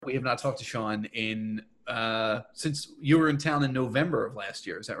We have not talked to Sean in since you were in town in November of last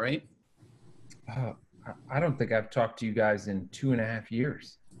year. Is that right? I don't think I've talked to you guys in 2.5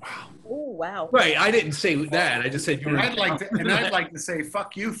 years. Wow. Oh, wow. Right. I didn't say that. I just said you were. I'd like to say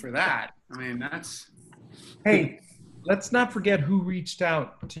fuck you for that. I mean, that's. Hey, let's not forget who reached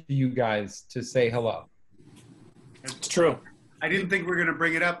out to you guys to say hello. It's true. I didn't think we were going to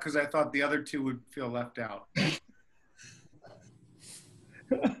bring it up because I thought the other two would feel left out.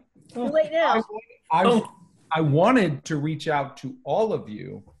 Too late now. I wanted to reach out to all of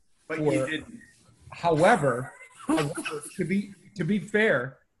you, but you didn't. However, to be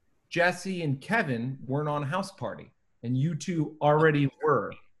fair, Jessie and Kevin weren't on House Party, and you two already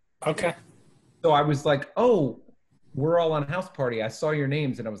were. Okay. So I was like, oh, we're all on House Party. I saw your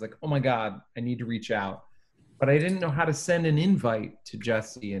names, and I was like, oh my God, I need to reach out. But I didn't know how to send an invite to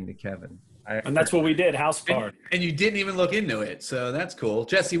Jessie and to Kevin. And that's what we did, House Party. And you didn't even look into it, so that's cool.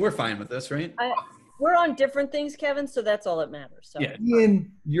 Jessie, we're fine with this, right? We're on different things, Kevin, so that's all that matters. So. Yeah.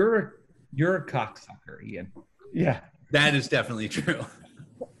 Ian, you're a cocksucker, Ian. Yeah. That is definitely true.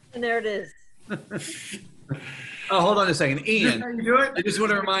 And there it is. Oh, hold on a second. Ian, You do it? I just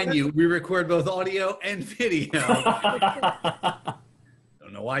want to remind you, we record both audio and video.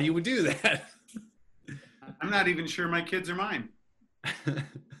 Don't know why you would do that. I'm not even sure my kids are mine.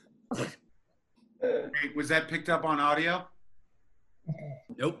 Hey, was that picked up on audio?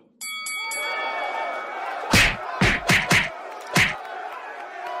 Nope.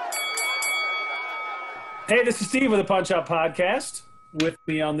 Hey, this is Steve with the Punch Out Podcast. With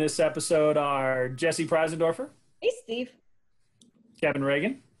me on this episode are Jessie Preisendorfer. Hey, Steve. Kevin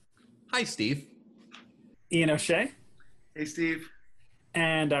Regan. Hi, Steve. Eoin O'Shea. Hey, Steve.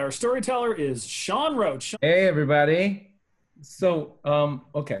 And our storyteller is Sean Roach. Hey, everybody. So,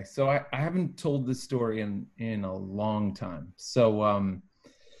 okay. So I haven't told this story in a long time. So,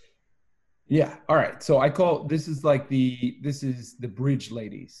 yeah. All right. So this is the Bridge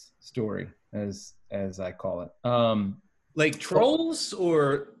Ladies story, as I call it. Like trolls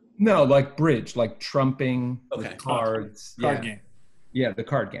or? No, like bridge, like trumping, okay. Cards. Card game. Yeah, the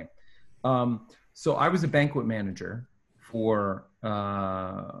card game. So I was a banquet manager for,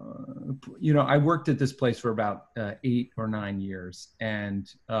 I worked at this place for about 8 or 9 years,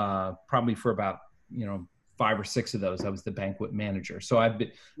 and probably for about 5 or 6 of those I was the banquet manager. So I've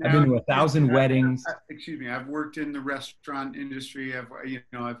been to 1,000 weddings. Excuse me, I've worked in the restaurant industry. I've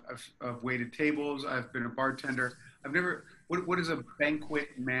waited tables. I've been a bartender. I've never. What is a banquet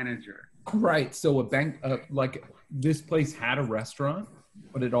manager? Right. So like this place had a restaurant,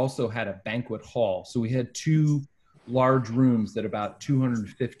 but it also had a banquet hall. So we had 2 large rooms that about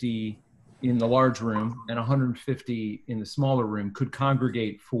 250 in the large room and 150 in the smaller room could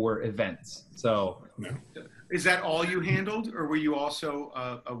congregate for events. So is that all you handled, or were you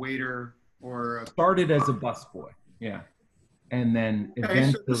also a waiter or started as a busboy? Yeah. And then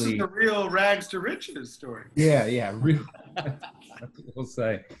eventually, so this is the real rags to riches story. Yeah, real. That's what we'll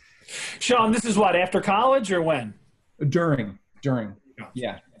say. Sean, this is what, after college or when? During,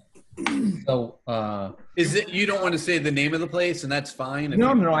 yeah. So, is it, you don't want to say the name of the place, and that's fine?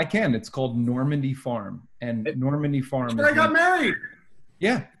 No, I can. It's called Normandy Farm, and Normandy Farm. I got married.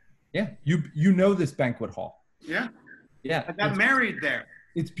 Yeah. You know this banquet hall. Yeah. I got married there.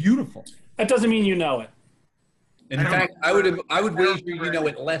 It's beautiful. That doesn't mean you know it. In fact, I would wager you know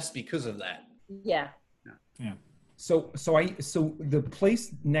it less because of that. Yeah. So the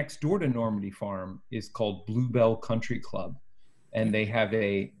place next door to Normandy Farm is called Bluebell Country Club, and they have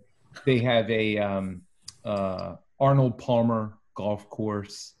a Arnold Palmer golf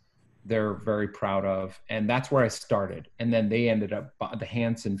course they're very proud of, and that's where I started. And then the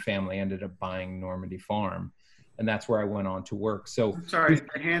Hanson family ended up buying Normandy Farm, and that's where I went on to work. So I'm sorry,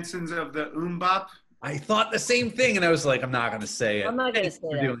 the Hansons of the Bop. I thought the same thing, and I was like, I'm not going to say it. I'm not going to say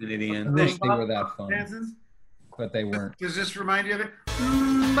that. Doing it, Ian. I wish they were that fun, Hansons? But they weren't. Does this remind you of it?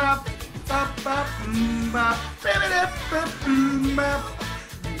 Bop, bop, bop, bop, bop.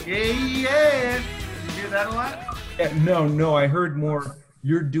 Yeah. Did you hear that a lot? Yeah, no, I heard more.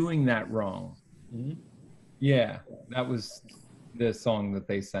 You're doing that wrong. Mm-hmm. Yeah, that was the song that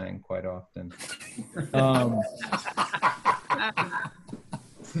they sang quite often.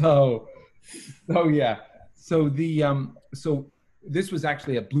 So yeah. So this was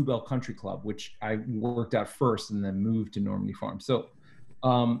actually a Bluebell Country Club, which I worked at first and then moved to Normandy Farm. So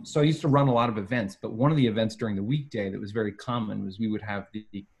I used to run a lot of events, but one of the events during the weekday that was very common was we would have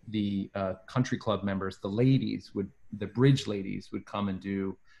the country club members, the Bridge Ladies would come and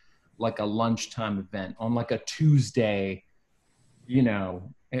do like a lunchtime event on like a Tuesday,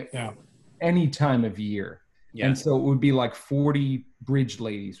 any time of year. Yeah. And so it would be like 40 bridge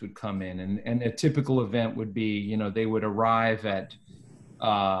ladies would come in, and a typical event would be, you know, they would arrive at,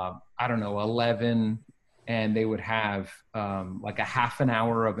 I don't know, 11, and they would have like a half an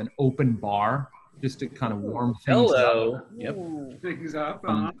hour of an open bar just to kind of warm things up. Yep. Things up.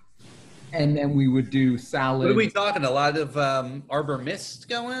 And then we would do salad. What are we talking? A lot of Arbor Mist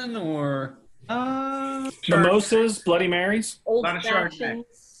going, or Mimosas, Bloody Marys? Old lot of Chardonnay. fashions.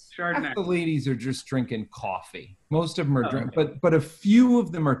 Half Chardonnay. the ladies are just drinking coffee. Most of them are drinking, but a few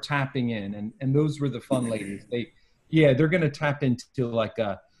of them are tapping in, and those were the fun ladies. They're going to tap into like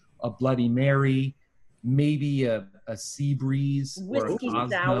a Bloody Mary, maybe a Sea Breeze, Whiskey or a Cosmo.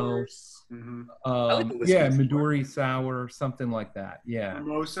 sours. Mm-hmm. like the whiskey Midori sour, something like that. Yeah.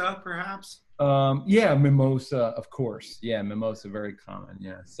 Mimosa, perhaps. Mimosa, of course. Yeah, mimosa, very common.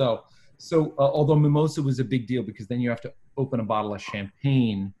 Yeah. So although mimosa was a big deal because then you have to open a bottle of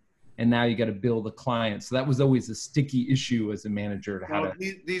champagne, and now you got to bill the client. So that was always a sticky issue as a manager to how to.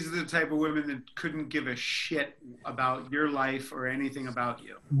 These are the type of women that couldn't give a shit about your life or anything about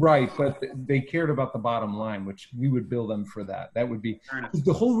you. Right, but they cared about the bottom line, which we would bill them for that. That would be Fair enough.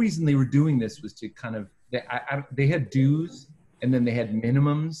 the whole reason they were doing this was to kind of they had dues, and then they had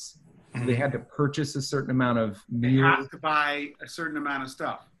minimums. So they had to purchase a certain amount of They meals. have to buy a certain amount of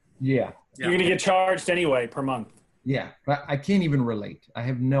stuff. Yeah, You're going to get charged anyway per month. yeah. But I can't even relate. I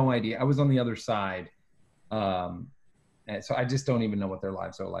have no idea. I was on the other side, and so I just don't even know what their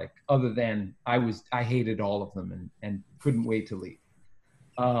lives are like. Other than I hated all of them and couldn't wait to leave.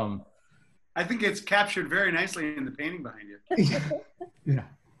 I think it's captured very nicely in the painting behind you. Yeah.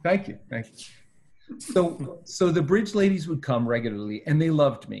 Thank you. So the bridge ladies would come regularly, and they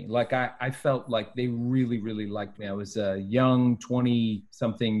loved me. Like I felt like they really, really liked me. I was a young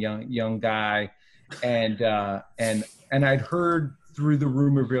 20-something young guy, and I'd heard through the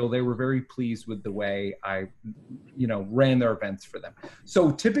rumor mill they were very pleased with the way I, ran their events for them.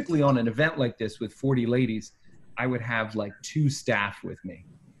 So typically on an event like this with 40 ladies, I would have like 2 staff with me,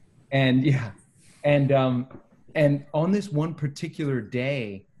 and on this one particular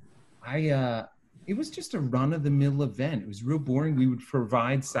day, it was just a run-of-the-mill event. It was real boring. We would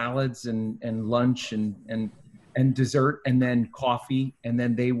provide salads and lunch and dessert, and then coffee, and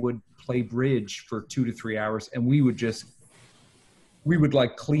then they would play bridge for 2 to 3 hours, and we would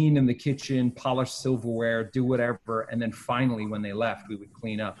like clean in the kitchen, polish silverware, do whatever, and then finally when they left, we would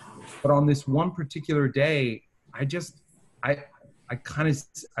clean up. But on this one particular day, I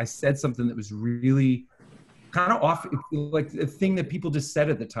said something that was really kind of off, like a thing that people just said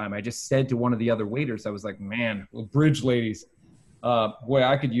at the time. I just said to one of the other waiters, I was like, man, well, bridge ladies, boy,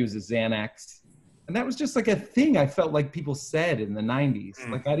 I could use a Xanax. And that was just like a thing I felt like people said in the 90s.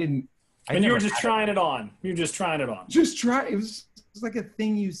 Like And you were just trying it on. Just try. It was like a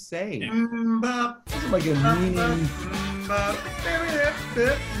thing you say. It wasn't like a meaning.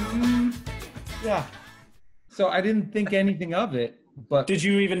 Yeah. So I didn't think anything of it, but. Did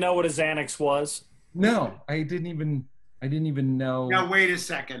you even know what a Xanax was? No, I didn't even know. Now wait a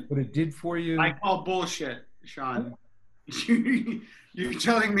second. What it did for you. I call bullshit, Sean. You're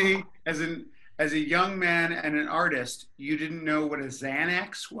telling me as a young man and an artist, you didn't know what a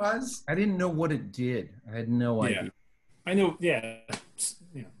Xanax was? I didn't know what it did. I had no idea. I knew. Yeah.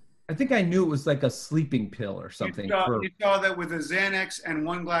 I think I knew it was like a sleeping pill or something. You saw that with a Xanax and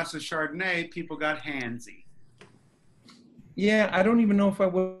 1 glass of Chardonnay, people got handsy. Yeah, I don't even know if I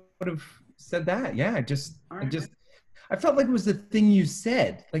would have said that. Yeah, I felt like it was the thing you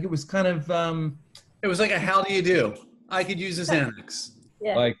said. Like it was kind of it was like a how do you do? I could use a Xanax.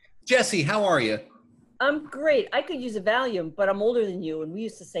 Yeah. like Jessie, how are you? I'm great. I could use a Valium, but I'm older than you, and we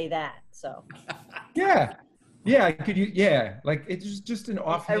used to say that. So yeah, I could use, like it's just an I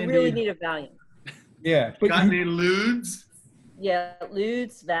offhanded. really need a Valium. Yeah, but Got any lewds? Yeah,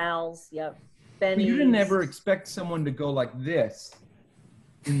 Ludes, Vals, yep. but Benny's. you didn't ever expect someone to go like this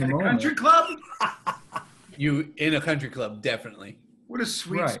in the moment. Country club? You in a country club, definitely. What a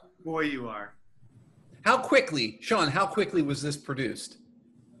sweet Right. boy you are. How quickly, Sean, how quickly was this produced?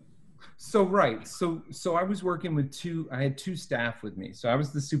 So I was working with I had 2 staff with me. So I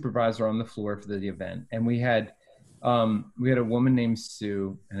was the supervisor on the floor for the event, and we had a woman named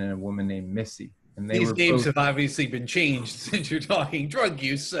Sue and a woman named Missy. And These names have obviously been changed since you're talking drug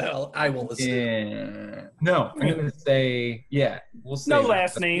use, so I will assume. Yeah. No, I'm gonna say we'll say No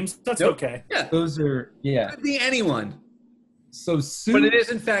last names. That's Nope. okay. Yeah, Those are could be anyone. So Sue, But it is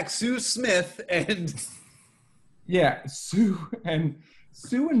in fact Sue Smith and Sue and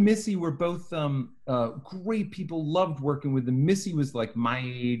Missy were both great people. Loved working with them. Missy was like my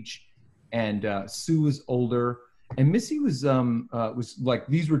age, and Sue was older. Missy was like,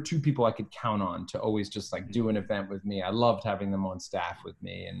 these were two people I could count on to always just like do an event with me. I loved having them on staff with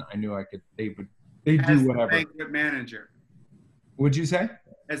me, and I knew they'd do whatever. As the banquet manager. What'd you say?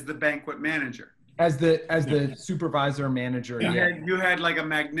 As the banquet manager. As the supervisor manager. You had like a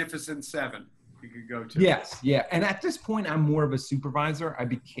magnificent 7 you could go to. Yes, yeah. And at this point, I'm more of a supervisor.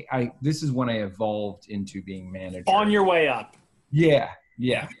 This is when I evolved into being manager. On your way up. Yeah.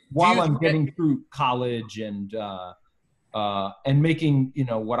 While I'm getting through college and making,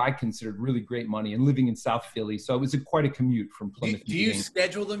 what I considered really great money and living in South Philly. So it was quite a commute from Plymouth. Do you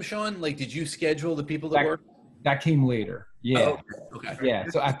schedule them, Sean? Like, did you schedule the people that work? That came later. Yeah. Oh, okay. Yeah.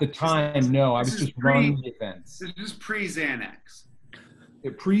 So at the time, no, I was just running the events. This is pre-Xanax.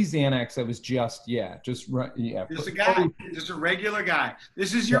 Pre-Xanax, I was just a guy, just a regular guy.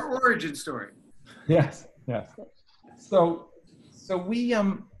 This is your origin story. Yes. So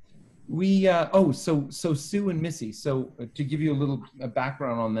Sue and Missy. So to give you a little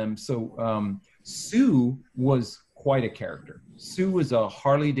background on them. So Sue was quite a character. Sue was a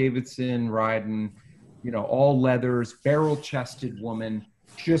Harley Davidson riding, all leathers, barrel-chested woman,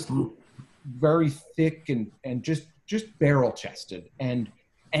 just very thick and just barrel-chested and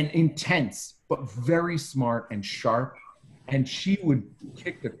intense, but very smart and sharp. And she would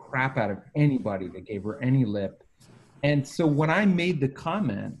kick the crap out of anybody that gave her any lip. And so when I made the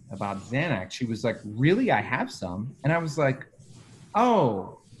comment about Xanax, she was like, "Really? I have some?" And I was like,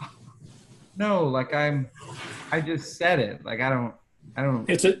 "Oh, no, like I just said it. Like I don't.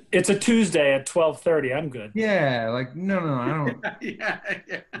 It's a Tuesday at 12:30. I'm good." Yeah, like no, I don't. yeah.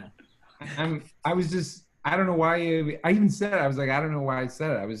 I was just. I don't know why I even said it. I was like, I don't know why I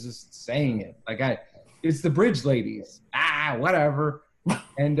said it. I was just saying it. Like it's the Bridge Ladies. Whatever.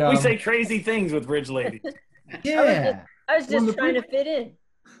 And we say crazy things with Bridge Ladies. Yeah. I was just trying to fit in.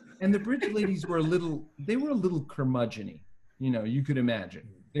 And the Bridge Ladies were a little curmudgeon-y. You could imagine.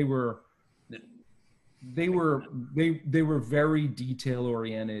 They were very detail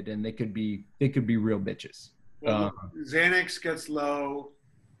oriented, and they could be real bitches. Well, Xanax gets low,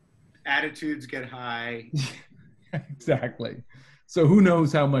 attitudes get high. Exactly. So who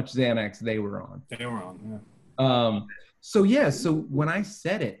knows how much Xanax they were on? They were on. Yeah. So when I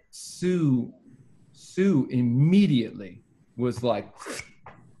said it, Sue immediately was like,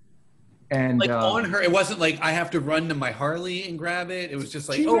 and like on her. It wasn't like I have to run to my Harley and grab it. It was just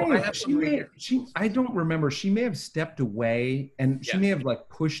like, I don't remember. She may have stepped away, and she may have like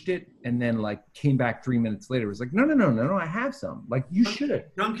pushed it, and then like came back 3 minutes later. It was like, no, I have some. Like you should have.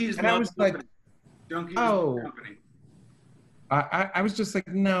 Junkies. And I was like, Junkies. I was just like,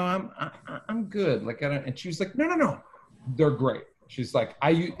 no, I'm good. Like I don't. And she was like, no, they're great. She's like,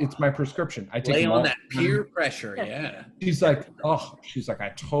 it's my prescription. I take lay on that peer pressure. Yeah. She's like, I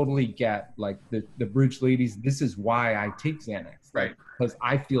totally get like the Bridge Ladies. This is why I take Xanax, right? Because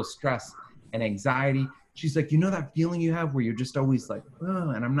I feel stress and anxiety. She's like, that feeling you have where you're just always like,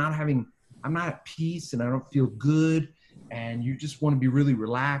 and I'm not at peace and I don't feel good, and you just want to be really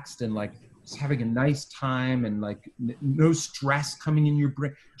relaxed and like just having a nice time and like no stress coming in your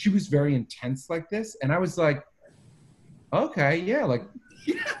brain. She was very intense like this, and I was like, okay, yeah, like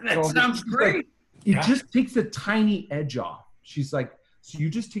that sounds great. Like, it just takes a tiny edge off. She's like, so you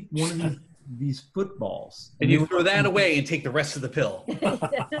just take one of these footballs and you throw that away and take the rest of the pill.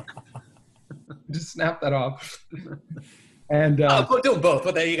 Just snap that off. And do both.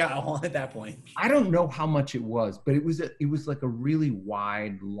 But then you got one at that point. I don't know how much it was, but it was like a really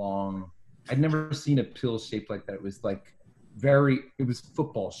wide, long. I'd never seen a pill shaped like that. It was like it was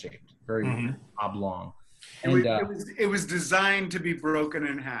football shaped, very oblong. And it was designed to be broken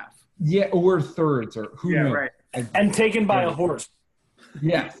in half. Yeah, or thirds, or who knows. Right. And taken by a horse.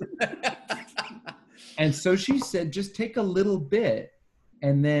 Yes. And so she said, just take a little bit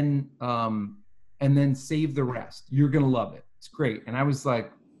and then save the rest. You're gonna love it. It's great. And I was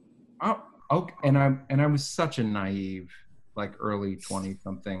like, oh, okay. And I was such a naive, like early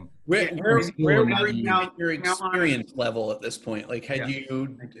 20-something. Where were you at your experience level at this point? Like, had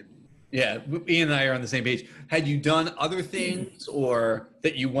you? Yeah, Ian and I are on the same page. Had you done other things or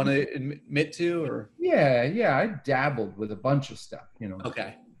that you want to admit to, or? Yeah, I dabbled with a bunch of stuff,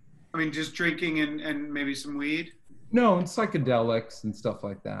 Okay. I mean, just drinking and maybe some weed? No, and psychedelics and stuff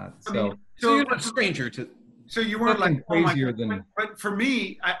like that. So you're not a stranger to. So you weren't like crazier than. But for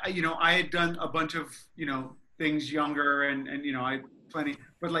me, I had done a bunch of things younger and I plenty,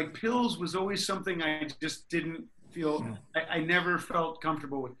 but like pills was always something I just didn't feel. I never felt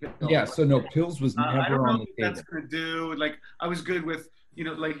comfortable with pills. Yeah, so no, pills was never I don't know on the what table. that's gonna do. Like I was good with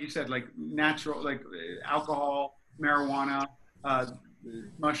like you said, like natural, like alcohol, marijuana,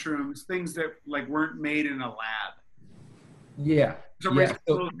 mushrooms, things that like weren't made in a lab. Yeah. So Yeah.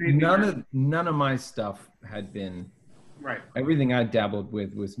 So none of my stuff had been. Right. Everything I dabbled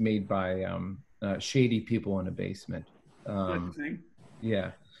with was made by shady people in a basement.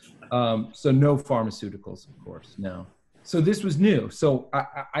 Yeah. So no pharmaceuticals, of course. No. So this was new. So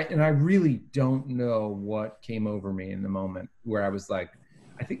I really don't know what came over me in the moment where I was like,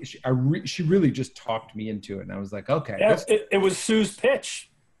 I think she really just talked me into it, and I was like, okay. Yeah, it was Sue's pitch.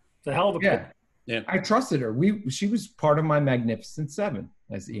 It's a hell of a pitch. Yeah. I trusted her. She was part of my Magnificent Seven,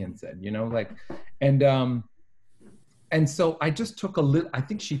 as Ian said. You know, like, and so I just took a little. I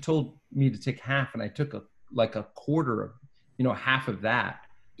think she told me to take half, and I took a quarter of, half of that.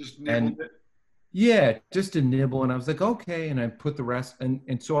 Just nibbled it. Yeah, just a nibble, and I was like, okay, and I put the rest,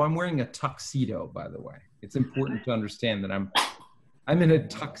 and so I'm wearing a tuxedo, by the way. It's important to understand that I'm in a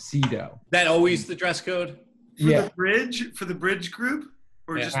tuxedo. That always the dress code? For the bridge group?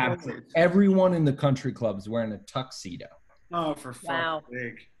 Or just everyone in the country club is wearing a tuxedo. Oh, for fuck's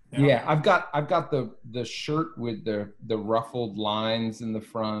sake. Yeah, I've got the shirt with the ruffled lines in the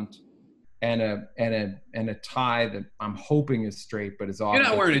front. And a tie that I'm hoping is straight, but is off. You're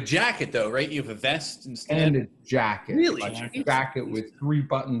not wearing a jacket though, right? You have a vest instead. And a jacket. Really? Like a jacket with 3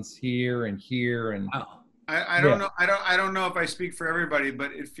 buttons here and here and. Wow. I don't know. I don't know if I speak for everybody,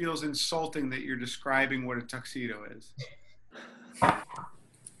 but it feels insulting that you're describing what a tuxedo is.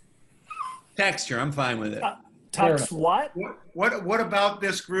 Texture, I'm fine with it. Tux what? What about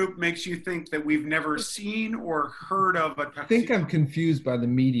this group makes you think that we've never seen or heard of a tuxedo? I think I'm confused by the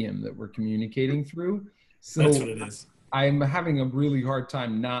medium that we're communicating through. So that's what it is. I'm having a really hard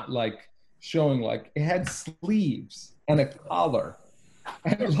time not showing it had sleeves and a collar.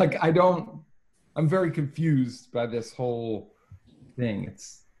 And I'm very confused by this whole thing.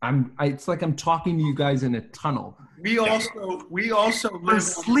 It's like I'm talking to you guys in a tunnel. We also live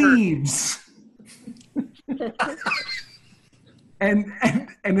sleeves. and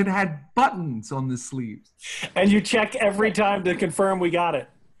it had buttons on the sleeves. And you check every time to confirm we got it.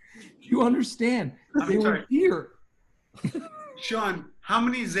 You understand? They were here. Sean, how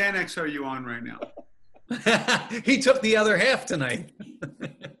many Xanax are you on right now? He took the other half tonight.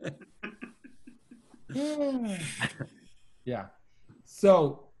 Yeah.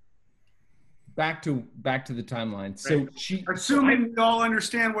 So back to the timeline. So assuming we all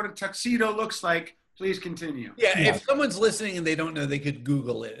understand what a tuxedo looks like, please continue. Yeah, if someone's listening and they don't know, they could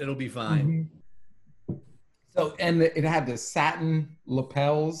Google it. It'll be fine. Mm-hmm. So, and it had the satin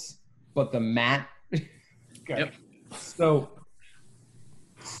lapels, but the matte. Okay. Yep. So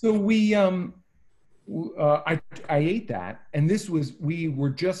we I ate that, and we were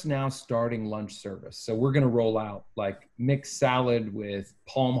just now starting lunch service. So we're gonna roll out mixed salad with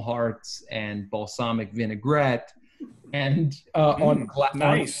palm hearts and balsamic vinaigrette, and on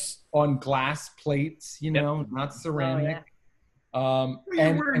glass plates, not ceramic. You're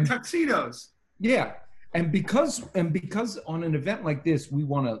wearing tuxedos. Yeah, and because on an event like this, we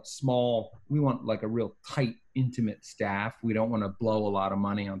want a real tight, intimate staff. We don't want to blow a lot of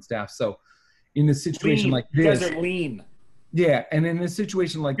money on staff. So in a situation like this, you guys are lean. Yeah, and in a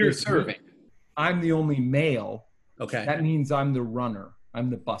situation like You're this, serving. I'm the only male. Okay. That means I'm the runner. I'm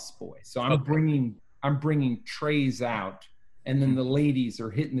the bus boy. So I'm bringing trays out, and then the ladies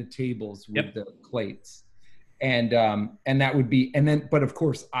are hitting the tables with the plates. And that would be, but of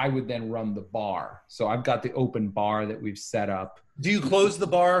course I would then run the bar. So I've got the open bar that we've set up. Do you close the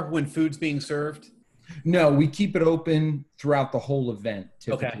bar when food's being served? No, we keep it open throughout the whole event,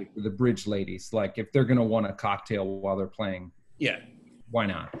 typically, for the bridge ladies. Like if they're going to want a cocktail while they're playing, why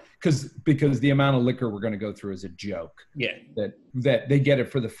not? Because the amount of liquor we're going to go through is a joke. Yeah, that they get it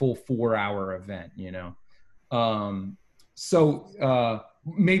for the full 4-hour event, So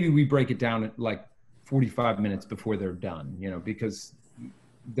maybe we break it down at 45 minutes before they're done, because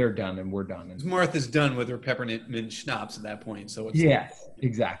they're done and we're done. And Martha's done with her peppermint schnapps at that point. So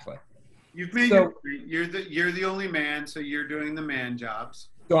exactly. You've made you're the only man, so you're doing the man jobs.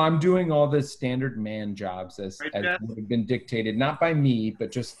 So I'm doing all the standard man jobs as would have been dictated, not by me,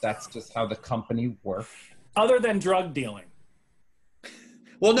 but that's just how the company works. Other than drug dealing.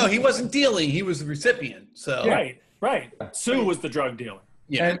 Well, no, he wasn't dealing. He was the recipient. So right. Sue was the drug dealer.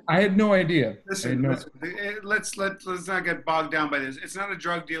 Yeah, and I had no idea. Listen, let's not get bogged down by this. It's not a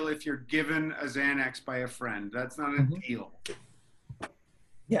drug deal if you're given a Xanax by a friend. That's not a deal.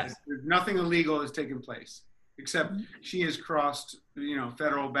 Yes. There's nothing illegal has taken place, except she has crossed,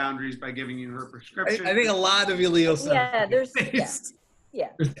 federal boundaries by giving you her prescription. I think a lot of illegal stuff. Yeah, there's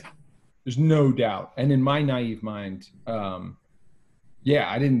There's no doubt. And in my naive mind,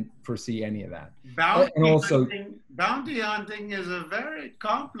 I didn't foresee any of that. Bounty hunting is a very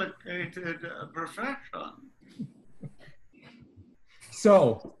complicated profession.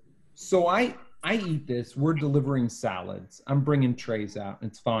 So I eat this. We're delivering salads. I'm bringing trays out.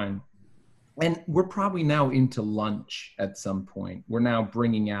 It's fine. And we're probably now into lunch at some point. We're now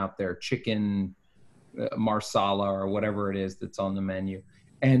bringing out their chicken marsala or whatever it is that's on the menu.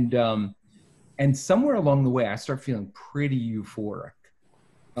 And somewhere along the way, I start feeling pretty euphoric,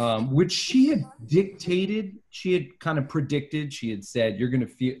 which she had dictated. She had kind of predicted. She had said, you're going to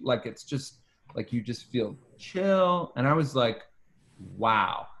feel like it's just like you just feel chill. And I was like,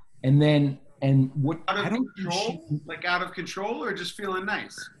 wow. And then, and what out of control, like out of control, or just feeling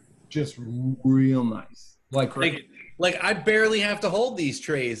nice? Just real nice. Like I barely have to hold these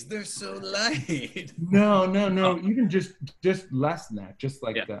trays. They're so light. No. Even just less than that. Just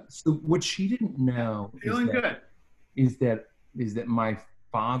like that. So what she didn't know is that my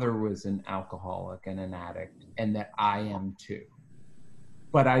father was an alcoholic and an addict, and that I am too.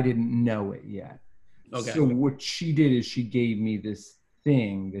 But I didn't know it yet. Okay. So what she did is she gave me this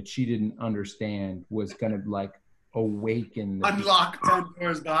thing that she didn't understand was going to like awaken the unlock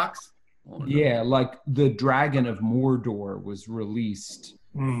Pandora's box. Oh, no. Yeah, like the Dragon of Mordor was released.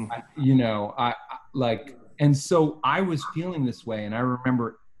 I like, and so I was feeling this way, and I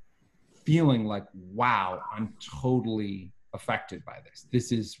remember feeling like, wow, I'm totally affected by this.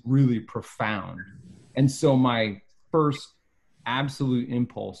 This is really profound. And so my first absolute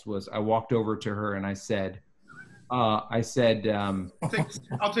impulse was I walked over to her and I said, I'll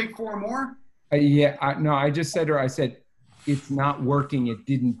take 4 more. I just said to her, I said, it's not working. It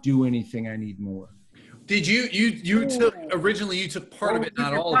didn't do anything. I need more. Did you took originally you took part of it,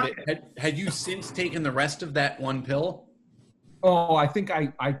 not all of it. Had you since taken the rest of that one pill? Oh, I think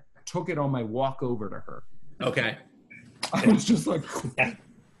I took it on my walk over to her. Okay. I was just like,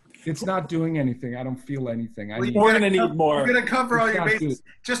 it's not doing anything. I don't feel anything. We're going to need more. We're going to cover all your bases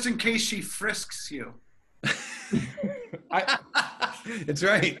just in case she frisks you. It's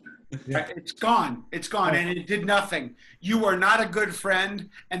right. Yeah. It's gone. It's gone. And it did nothing. You are not a good friend,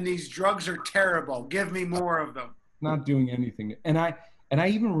 and these drugs are terrible. Give me more of them. Not doing anything. And I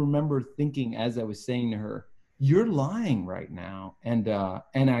even remember thinking as I was saying to her, you're lying right now. And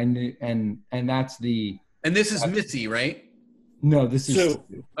I knew, and that's the. And this is Missy, right? No, this is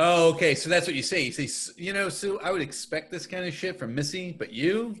Sue. Oh, okay. So that's what you say. You say, Sue, I would expect this kind of shit from Missy, but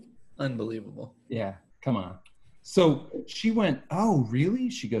you, unbelievable. Yeah, come on. So she went, oh, really?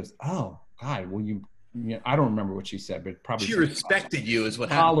 She goes, oh, God, well, I don't remember what she said, but probably. She respected you is what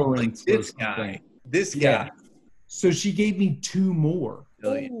happened. Tolerance. Like, this guy. So she gave me 2 more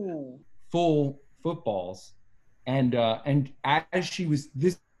full footballs. And as she was,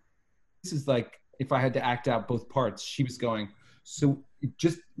 this is like, if I had to act out both parts, she was going, so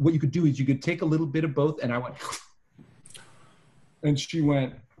just what you could do is you could take a little bit of both. And I went, and she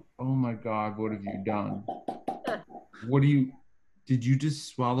went, oh my God, what have you done? Did you just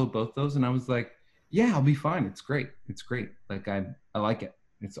swallow both those? And I was like, yeah, I'll be fine. It's great. It's great. Like I like it.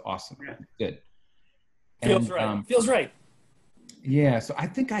 It's awesome. Yeah. It's good. Feels right. Feels right. Yeah. So I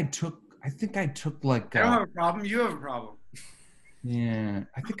think I took like, I don't have a problem. You have a problem. Yeah.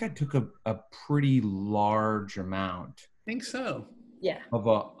 I think I took a pretty large amount. I think so. Yeah. Of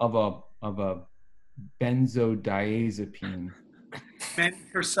a benzodiazepine. Meant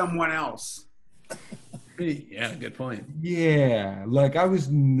for someone else. Yeah, good point. Yeah, like I was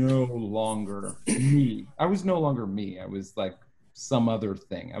no longer me. I was like some other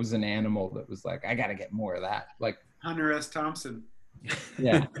thing. I was an animal that was like, I got to get more of that. Like Hunter S. Thompson.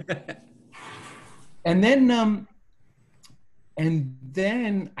 Yeah. And then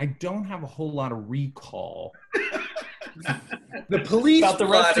I don't have a whole lot of recall. The police about the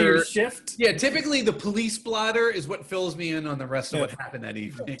rest of your shift. Yeah, typically the police blotter is what fills me in on the rest of what happened that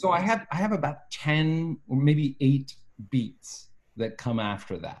evening. So I have about 10 or maybe 8 beats that come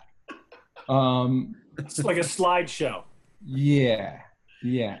after that. It's like a slideshow. Yeah.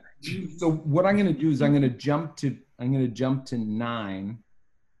 So what I'm going to do is I'm going to jump to 9,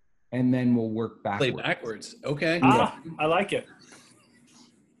 and then we'll work backwards. Play backwards. Okay. I like it.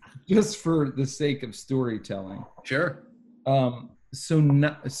 Just for the sake of storytelling. Sure.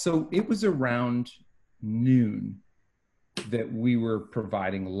 So it was around noon that we were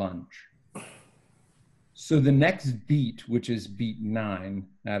providing lunch. So the next beat, which is beat 9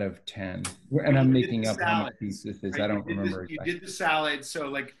 out of 10, and I'm making up how much beats this is. Right? I don't remember exactly. You did the salad, so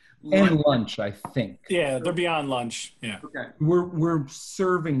like lunch, I think. Yeah, they're beyond lunch. Yeah. Okay. We're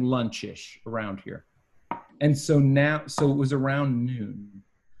serving lunchish around here, and so it was around noon.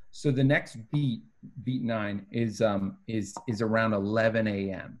 So the next beat 9 is around 11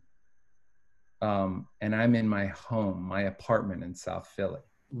 a.m. And I'm in my apartment in South Philly.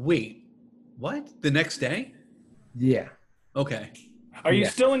 Wait, what? The next day? Yeah. Okay. Are you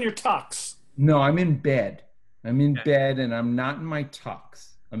still in your tux? No, I'm in bed. I'm in bed, and I'm not in my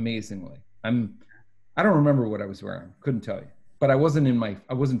tux. Amazingly, I don't remember what I was wearing. Couldn't tell you. But I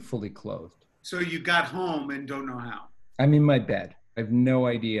wasn't fully clothed. So you got home and don't know how. I'm in my bed. I have no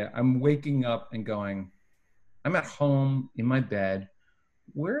idea. I'm waking up and going, I'm at home in my bed.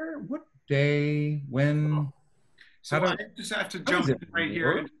 What day, when? So I just have to jump in right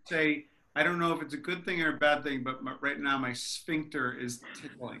here and say, I don't know if it's a good thing or a bad thing, but right now my sphincter is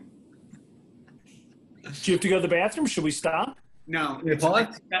tickling. Do you have to go to the bathroom? Should we stop? No,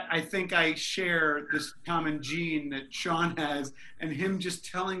 I think I share this common gene that Sean has, and him just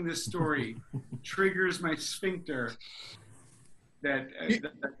telling this story triggers my sphincter. That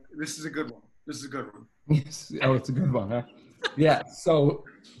this is a good one. This is a good one. Yes. Oh, it's a good one, huh? Yeah. So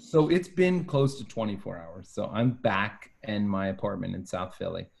it's been close to 24 hours. So I'm back in my apartment in South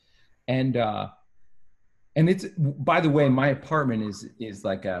Philly, and it's, by the way, my apartment is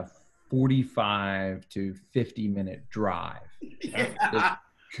like a 45 to 50-minute drive. Yeah.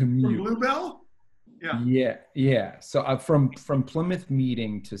 Commute. From Bluebell? Yeah. So from Plymouth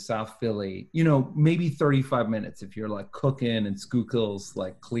Meeting to South Philly, maybe 35 minutes if you're like cooking and Schuylkill's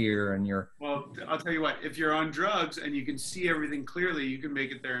like clear and you're. Well, I'll tell you what, if you're on drugs and you can see everything clearly, you can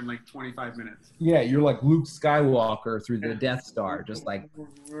make it there in like 25 minutes. Yeah, you're like Luke Skywalker through the Death Star, just like.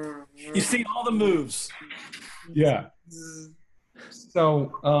 You see all the moves. Yeah.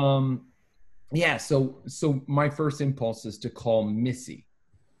 So, so my first impulse is to call Missy,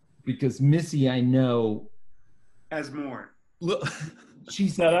 because Missy, I know, has more.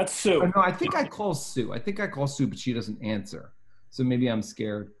 She's no, that's Sue. No, I think I call Sue. But she doesn't answer. So maybe I'm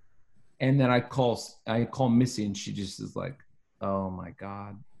scared. And then I call Missy, and she just is like, "Oh my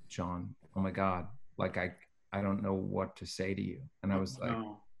God, John. Oh my God. Like I don't know what to say to you." And I was like,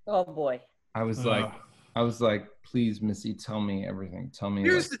 "Oh boy." I was like, "Please, Missy, tell me everything. Tell me."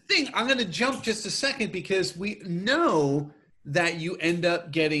 Here's the thing. I'm going to jump just a second, because we know that you end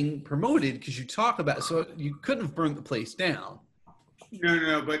up getting promoted because you talk about, so you couldn't have burned the place down.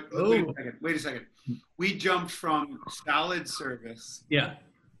 No, but wait a second. We jumped from salad service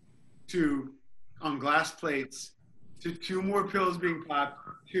to on glass plates to 2 more pills being popped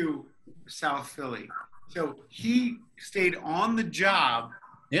to South Philly. So he stayed on the job.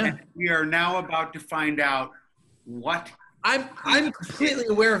 Yeah. And we are now about to find out what. I'm completely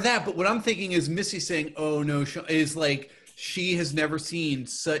aware of that, but what I'm thinking is Missy saying, "Oh no," is like she has never seen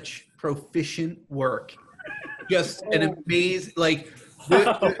such proficient work. Just an amazing, like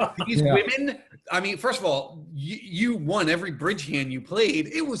these women. I mean, first of all, you won every bridge hand you played.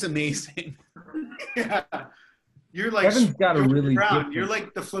 It was amazing. Yeah. You're like Kevin's got a really different... You're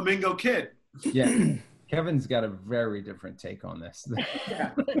like the Flamingo Kid. Yeah. Kevin's got a very different take on this.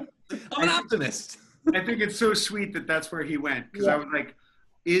 Yeah. I'm an optimist. I think it's so sweet that that's where he went, because I was like,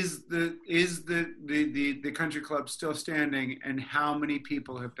 is the country club still standing, and how many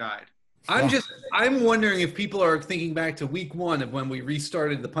people have died? I'm wondering if people are thinking back to week 1 of when we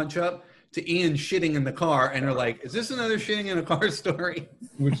restarted the Punch Up to Ian shitting in the car, and are like, is this another shitting in a car story?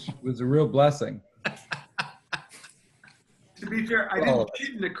 Which was a real blessing. To be fair, I didn't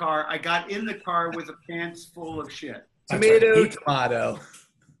shit in the car. I got in the car with a pants full of shit. Tomato.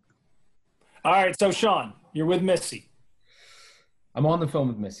 All right, so Sean, you're with Missy. I'm on the phone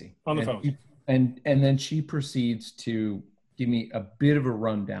with Missy. And then she proceeds to give me a bit of a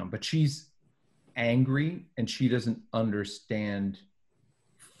rundown, but she's angry and she doesn't understand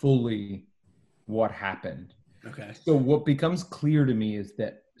fully what happened. Okay. So what becomes clear to me is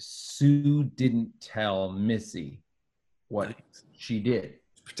that Sue didn't tell Missy what she did.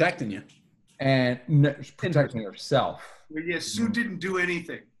 Protecting you. And protecting herself. Well, yes, Sue didn't do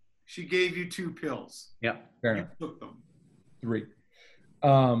anything. She gave you 2 pills. Yeah. Fair enough. You took them. 3.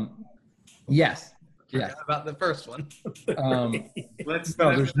 Yes. Yeah. About the first one. Let's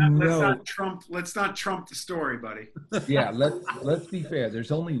not trump the story, buddy. Yeah, let's be fair.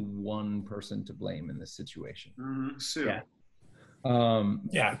 There's only one person to blame in this situation. Sue.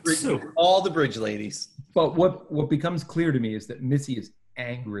 Yeah. Sue. All the bridge ladies. But what becomes clear to me is that Missy is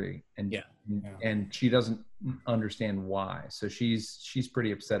angry and she doesn't understand why. So she's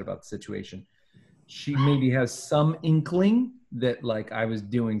pretty upset about the situation. She maybe has some inkling that like I was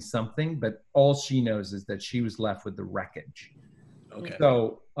doing something, but all she knows is that she was left with the wreckage. Okay.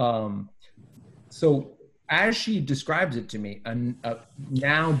 So so as she describes it to me,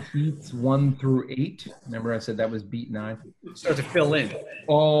 now beats 1 through 8. Remember I said that was beat 9. Start to fill in.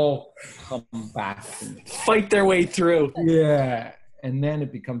 All come back. Fight their way through. Yeah. And then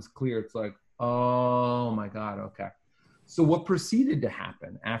it becomes clear. It's like, oh my God. Okay. So what proceeded to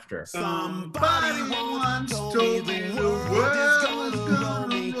happen after? Somebody once told me the world was gonna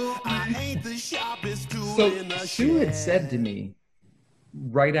me. I ain't the sharpest tool So in the Sue had shed. said to me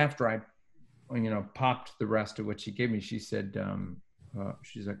right after I, popped the rest of what she gave me, she said,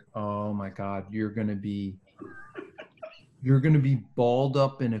 she's like, oh my God, you're going to be balled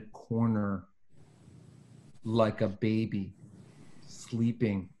up in a corner like a baby,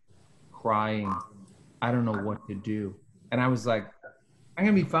 sleeping, crying. I don't know what to do. And I was like, I'm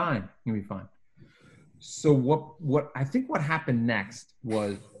going to be fine. I'm going to be fine. So what I think what happened next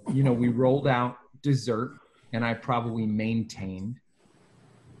was, we rolled out dessert and I probably maintained.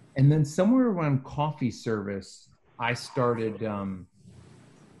 And then somewhere around coffee service, I started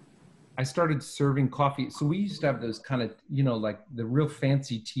serving coffee. So we used to have those kind of, like the real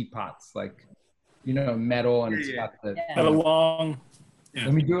fancy teapots, like, metal, and it's got the long.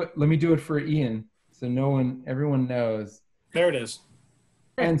 Yeah. Let me do it for Ian, so everyone knows. There it is.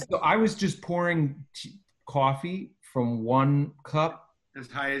 And so I was just pouring coffee from one cup as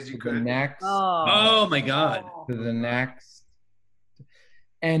high as you to could. the next. Oh my God. To the next.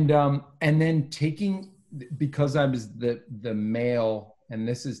 And then taking, because I was the male, and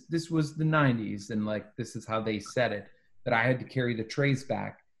this was the 90s, and like this is how they said it, that I had to carry the trays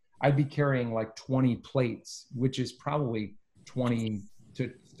back. I'd be carrying like 20 plates, which is probably 20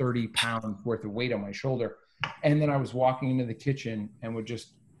 to 30 pounds worth of weight on my shoulder. And then I was walking into the kitchen and would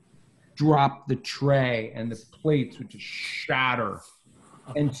just drop the tray and the plates would just shatter.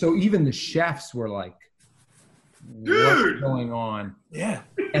 And so even the chefs were like, what's going on? Yeah.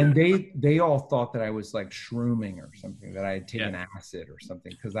 And they all thought that I was like shrooming or something, that I had taken acid or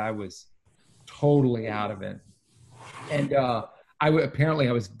something, because I was totally out of it. And apparently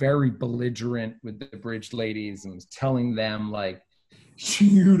I was very belligerent with the bridge ladies and was telling them like,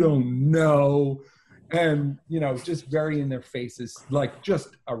 you don't know. And, just very in their faces, like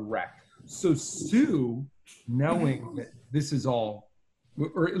just a wreck. So Sue, knowing that this is all,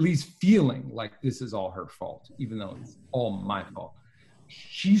 or at least feeling like this is all her fault, even though it's all my fault,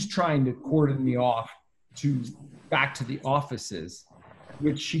 she's trying to cordon me off back to the offices,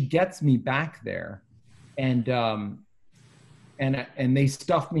 which she gets me back there. And they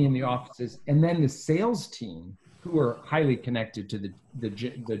stuff me in the offices. And then the sales team, who are highly connected to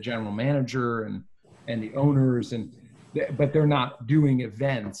the general manager and the owners, but they're not doing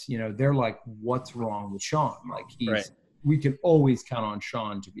events, they're like, what's wrong with Sean? Like we can always count on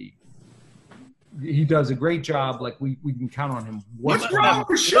Sean he does a great job. Like we can count on him. What's wrong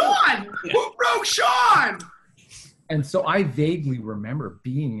with Sean? Who broke Sean? And so I vaguely remember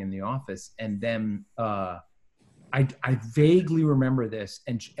being in the office and them, I vaguely remember this,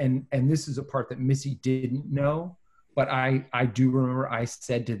 and this is a part that Missy didn't know, but I do remember I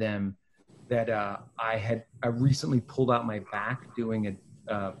said to them that I recently pulled out my back doing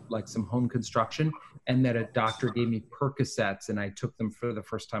like some home construction, and that a doctor gave me Percocets, and I took them for the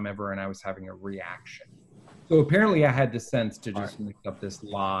first time ever, and I was having a reaction. So apparently I had the sense to just make up this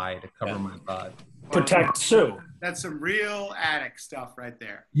lie to cover my butt. Protect Sue. That's some real addict stuff right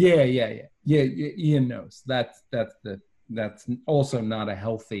there. Yeah. Ian knows. That's also not a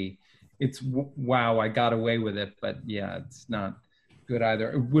healthy. It's wow, I got away with it, but yeah, it's not good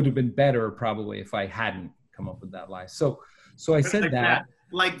either. It would have been better probably if I hadn't come up with that lie. So I said like that.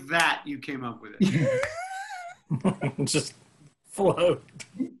 Like that, you came up with it. Just float.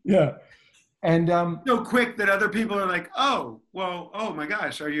 Yeah. And so quick that other people are like, oh my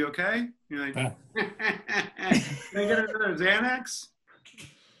gosh, are you okay? You're like, can I get another Xanax?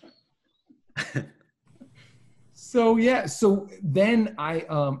 So then I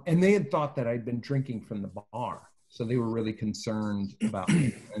and they had thought that I'd been drinking from the bar, so they were really concerned about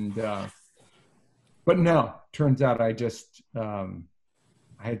me. And but no, turns out I just I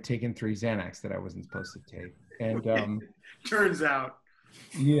had taken 3 Xanax that I wasn't supposed to take. And turns out.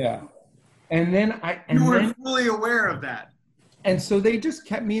 Yeah. And then you were fully aware of that. And so they just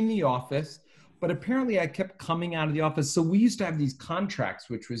kept me in the office, but apparently I kept coming out of the office. So we used to have these contracts,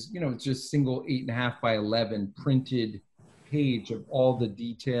 which was, just single 8.5 by 11 printed page of all the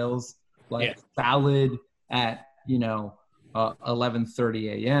details, like salad at,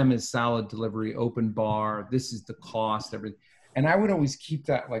 11:30 a.m. is salad delivery, open bar. This is the cost, everything. And I would always keep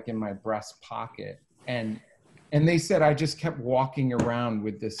that like in my breast pocket. And they said I just kept walking around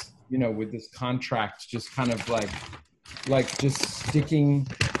with this, with this contract, just kind of like just sticking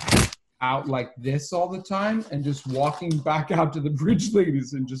out like this all the time, and just walking back out to the bridge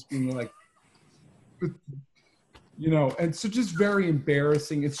ladies and just being like, and so just very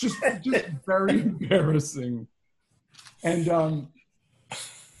embarrassing. It's just very embarrassing. And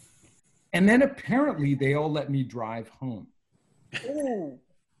And then apparently they all let me drive home. Ooh.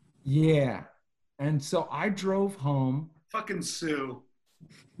 Yeah. And so I drove home. Fucking Sue.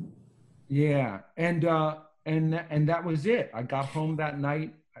 Yeah. And that was it. I got home that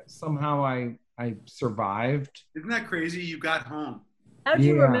night. Somehow I survived. Isn't that crazy? You got home. How'd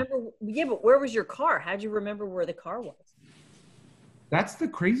you remember? Yeah, but where was your car? How'd you remember where the car was? That's the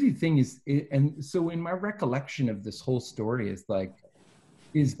crazy thing and so in my recollection of this whole story is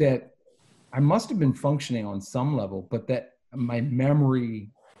that I must have been functioning on some level, but that my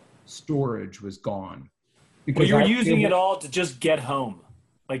memory storage was gone. Because you were using it all to just get home.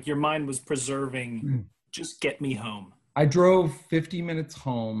 Like your mind was preserving, just get me home. I drove 50 minutes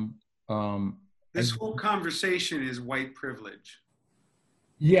home. This whole conversation is white privilege.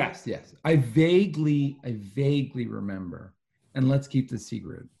 Yes. I vaguely remember, and let's keep this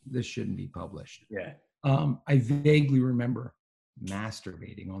secret. This shouldn't be published. Yeah. I vaguely remember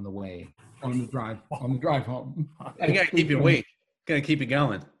masturbating on the drive home. You gotta keep you awake. Gotta keep you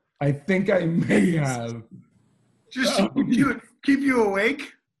going. I think I may have. Just keep you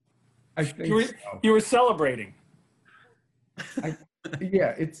awake? I think you were celebrating.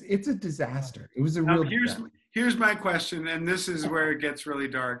 Yeah, it's a disaster. It was a real disaster. Here's my question, and this is where it gets really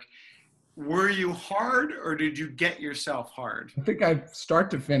dark. Were you hard, or did you get yourself hard? I think I start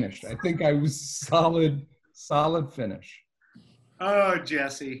to finish. I think I was solid finish. Oh,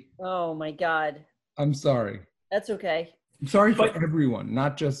 Jessie. Oh my God. I'm sorry. That's okay. I'm sorry for everyone,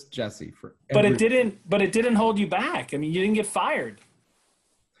 not just Jessie. But it didn't hold you back. I mean, you didn't get fired.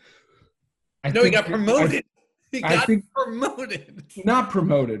 He got promoted. He got promoted. Not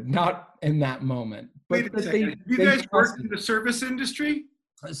promoted, not in that moment. But Wait a second. You guys worked in the service industry?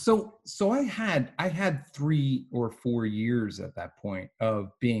 So I had 3 or 4 years at that point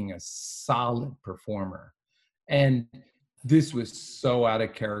of being a solid performer. And this was so out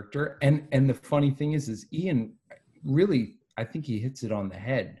of character. And the funny thing is Eoin really, I think he hits it on the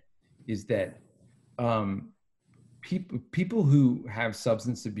head, is that people who have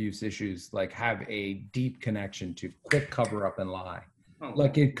substance abuse issues like have a deep connection to quick cover up and lie. Oh.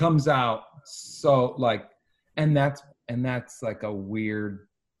 Like it comes out so like, and that's like a weird,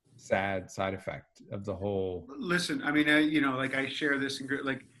 sad side effect of the whole. Listen, I mean, like I share this,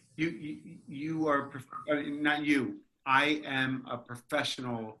 like you are, not you, I am a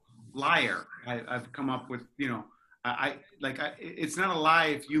professional liar. I've come up with, it's not a lie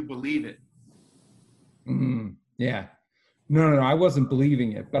if you believe it. Mm-hmm. Yeah. No, I wasn't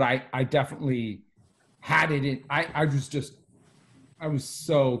believing it, but I definitely had it in. I was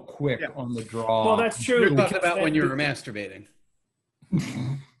so quick on the draw. Well, that's true. You're talking about when you were masturbating.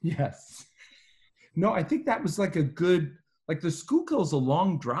 Yes. No, I think that was like a good, like the Schuylkill's a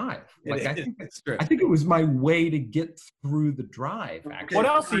long drive. Like I think it was my way to get through the drive. Actually. What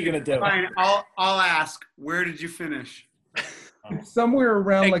else are you gonna do? Fine, I'll ask. Where did you finish? Somewhere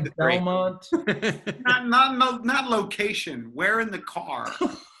around like Belmont. not location. Where in the car?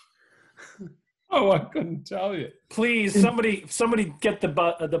 Oh, I couldn't tell you. Please, somebody get the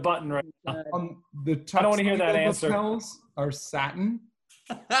button right now. The I don't want to hear that answer. Are satin.